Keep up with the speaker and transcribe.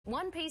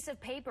One piece of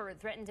paper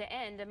threatened to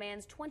end a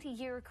man's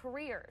 20-year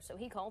career, so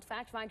he called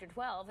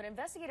FF12, and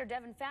investigator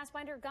Devon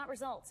got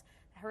results.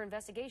 Her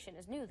investigation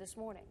is new this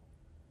morning.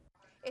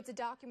 It's a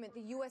document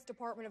the U.S.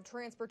 Department of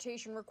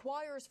Transportation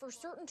requires for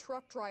certain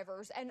truck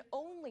drivers, and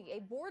only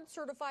a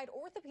board-certified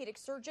orthopedic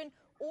surgeon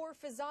or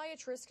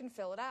physiatrist can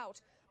fill it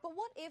out. But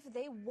what if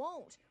they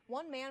won't?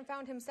 One man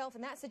found himself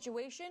in that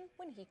situation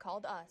when he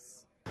called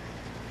us.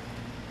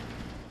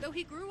 Though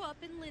he grew up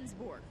in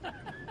Lindsborg,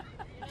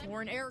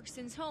 Warren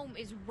Erickson's home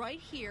is right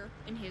here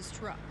in his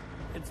truck.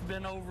 It's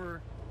been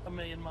over 1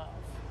 million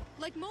miles.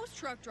 Like most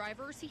truck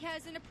drivers, he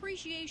has an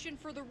appreciation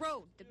for the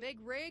road, the big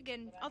rig,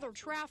 and other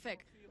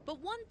traffic. But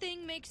one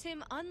thing makes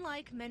him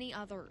unlike many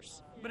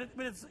others. But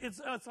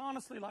it's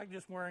honestly like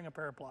just wearing a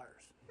pair of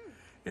pliers.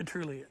 It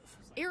truly is.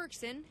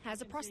 Erickson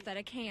has a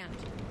prosthetic hand.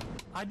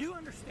 I do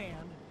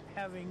understand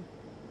having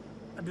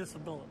a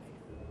disability.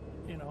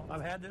 You know,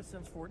 I've had this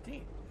since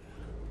 14.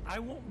 I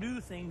won't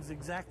do things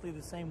exactly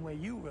the same way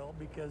you will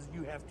because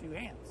you have two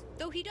hands.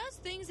 Though he does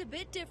things a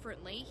bit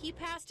differently, he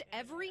passed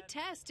every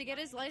test to get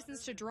his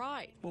license to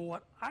drive. Well,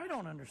 what I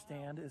don't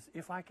understand is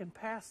if I can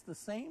pass the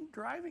same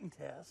driving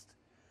test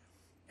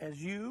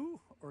as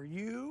you or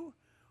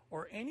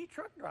any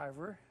truck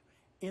driver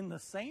in the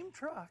same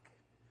truck,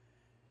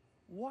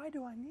 why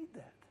do I need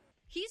that?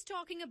 He's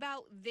talking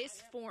about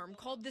this form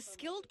called the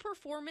Skilled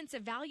Performance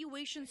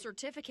Evaluation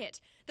Certificate.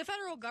 The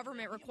federal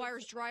government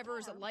requires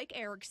drivers like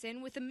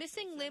Erickson with a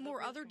missing limb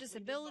or other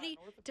disability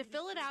to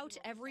fill it out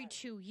every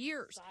 2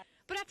 years.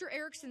 But after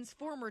Erickson's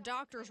former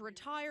doctors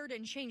retired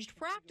and changed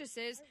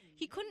practices,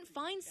 he couldn't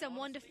find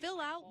someone to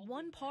fill out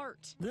one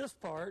part. This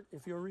part,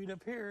 if you'll read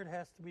up here, it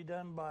has to be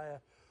done by a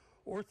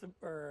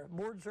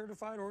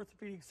board-certified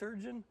orthopedic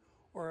surgeon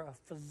or a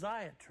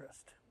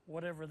physiatrist,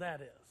 whatever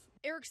that is.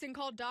 Erickson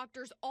called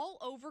doctors all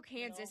over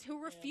Kansas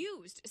who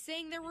refused,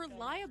 saying there were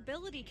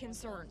liability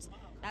concerns.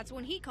 That's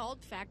when he called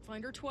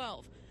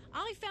FF12.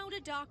 I found a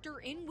doctor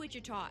in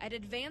Wichita at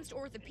Advanced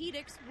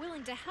Orthopedics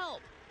willing to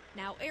help.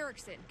 Now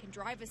Erickson can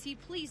drive as he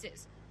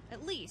pleases,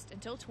 at least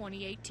until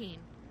 2018.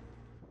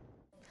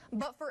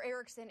 But for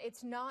Erickson,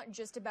 it's not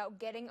just about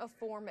getting a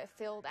form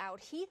filled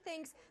out. He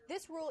thinks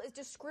this rule is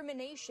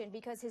discrimination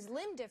because his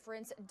limb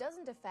difference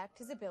doesn't affect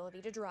his ability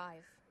to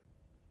drive.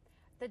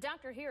 The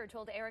doctor here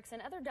told Erickson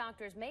other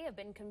doctors may have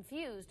been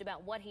confused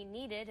about what he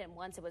needed, and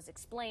once it was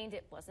explained,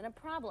 it wasn't a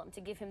problem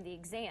to give him the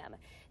exam.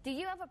 Do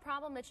you have a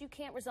problem that you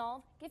can't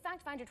resolve? Give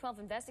FF12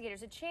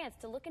 investigators a chance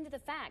to look into the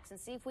facts and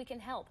see if we can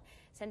help.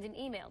 Send an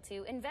email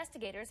to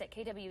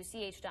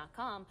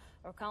investigators@kwch.com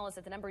or call us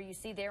at the number you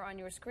see there on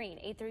your screen,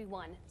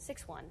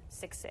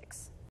 831-6166.